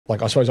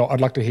Like, I suppose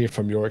I'd like to hear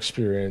from your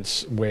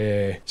experience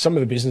where some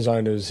of the business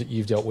owners that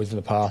you've dealt with in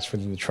the past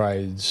within the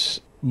trades,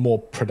 more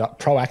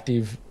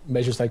proactive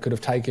measures they could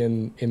have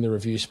taken in the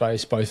review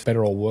space, both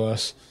better or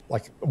worse.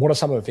 Like, what are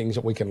some of the things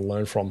that we can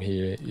learn from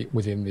here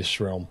within this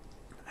realm?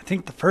 I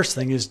think the first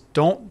thing is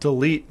don't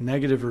delete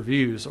negative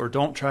reviews, or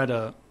don't try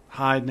to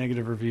hide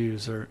negative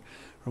reviews or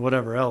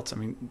whatever else. I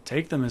mean,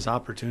 take them as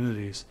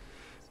opportunities.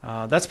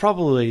 That's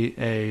probably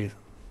a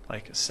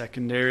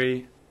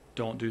secondary,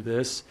 don't do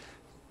this,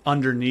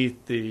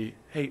 underneath the,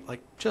 hey, like,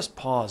 just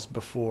pause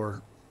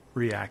before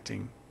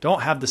reacting.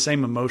 Don't have the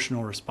same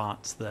emotional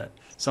response that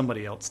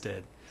somebody else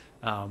did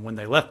when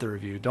they left the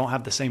review. Don't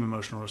have the same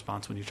emotional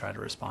response when you try to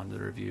respond to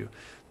the review.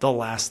 The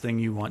last thing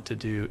you want to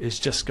do is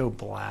just go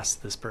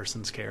blast this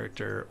person's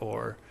character,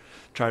 or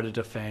try to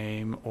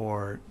defame,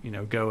 or,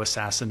 go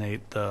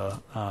assassinate the,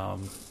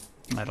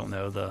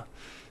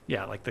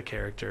 the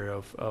character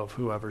of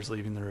whoever's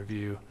leaving the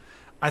review.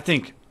 I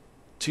think,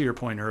 to your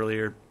point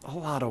earlier, a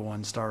lot of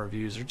 1-star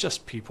reviews are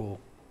just people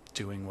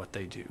doing what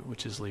they do,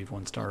 which is leave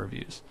 1-star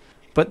reviews.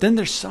 But then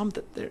there's some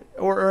that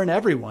or in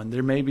everyone,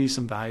 there may be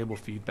some valuable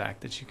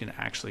feedback that you can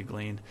actually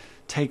glean.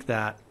 Take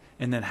that,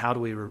 and then how do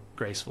we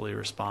gracefully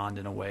respond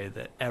in a way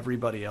that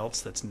everybody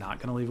else that's not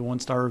going to leave a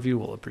 1-star review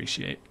will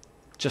appreciate?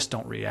 Just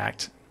don't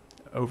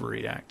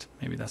overreact.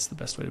 Maybe that's the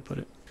best way to put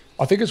it.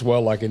 I think as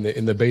well, like in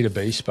the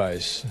B2B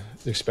space,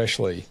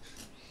 especially,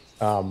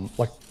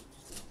 like,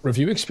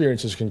 review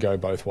experiences can go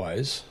both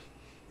ways.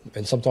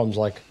 And sometimes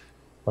like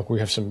we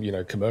have some,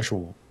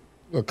 commercial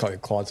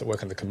clients that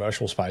work in the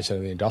commercial space and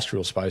in the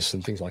industrial space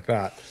and things like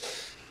that.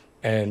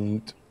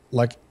 And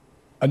like,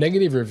 a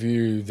negative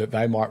review that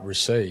they might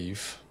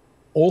receive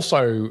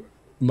also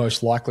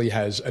most likely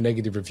has a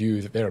negative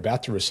review that they're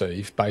about to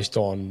receive based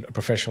on a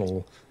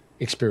professional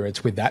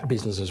experience with that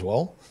business as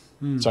well.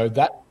 So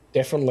that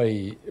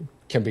definitely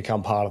can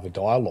become part of the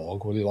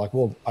dialogue where you're like,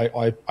 well,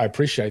 I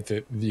appreciate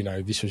that,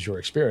 this was your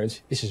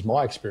experience. This is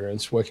my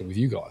experience working with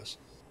you guys.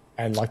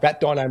 And like,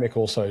 that dynamic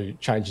also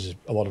changes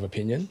a lot of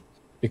opinion,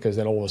 because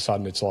then all of a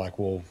sudden it's like,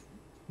 well,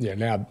 yeah,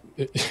 now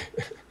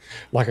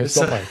like it's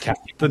not like a cat,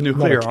 the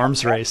nuclear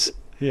arms race.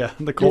 Yeah.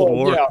 The Cold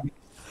War. Yeah.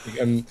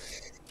 And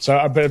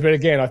so, but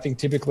again, I think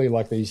typically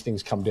like these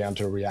things come down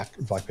to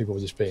like people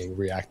just being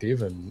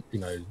reactive and,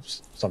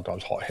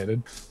 sometimes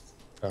hot-headed.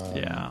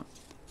 Yeah.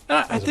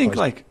 I think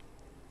like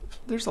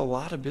there's a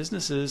lot of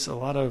businesses,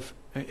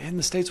 in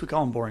the States we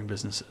call them boring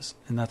businesses.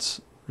 And that's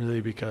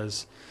really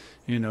because,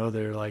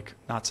 they're like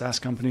not SaaS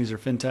companies or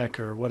fintech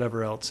or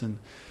whatever else. And,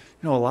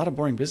 a lot of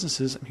boring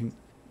businesses, I mean,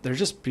 they're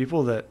just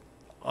people that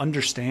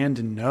understand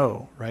and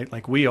know, right?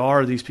 Like, we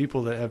are these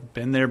people that have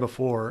been there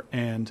before,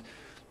 and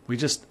we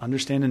just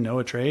understand and know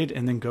a trade,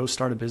 and then go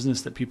start a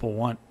business that people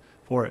want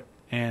for it.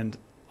 And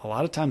a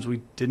lot of times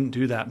we didn't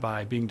do that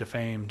by being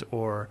defamed,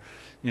 or,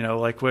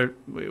 like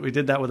we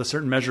did that with a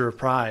certain measure of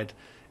pride.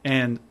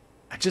 And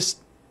I just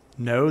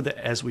know that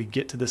as we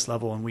get to this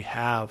level and we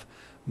have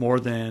more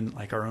than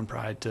like our own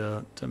pride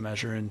to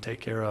measure and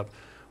take care of,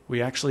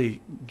 we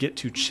actually get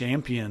to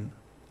champion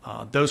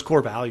those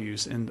core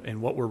values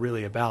and what we're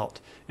really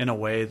about in a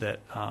way that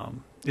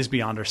is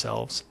beyond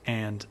ourselves.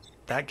 And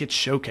that gets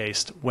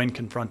showcased when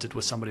confronted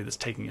with somebody that's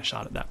taking a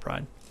shot at that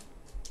pride.